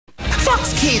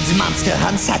Fox Kids Monster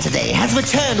Hunt Saturday has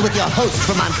returned with your host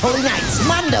from Unholy Nights,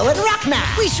 Mondo and Rockna.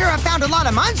 We sure have found a lot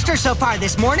of monsters so far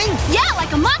this morning. Yeah,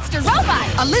 like a monster robot.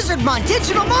 A lizardmon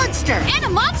digital monster. And a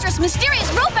monstrous, mysterious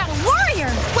robot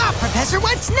warrior. Wow, Professor,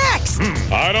 what's next?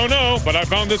 I don't know, but I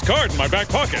found this card in my back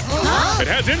pocket. Huh? It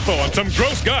has info on some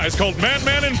gross guys called Man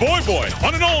Man and Boy Boy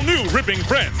on an all-new Ripping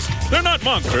Friends. They're not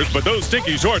monsters, but those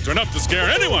stinky shorts are enough to scare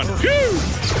anyone. Phew!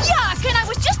 Yuck, and I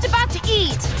was just about to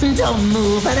eat. Don't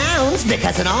move an ounce,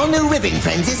 because an all-new Ripping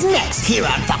Friends is next here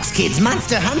on Fox Kids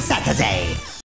Monster Hunt Saturday.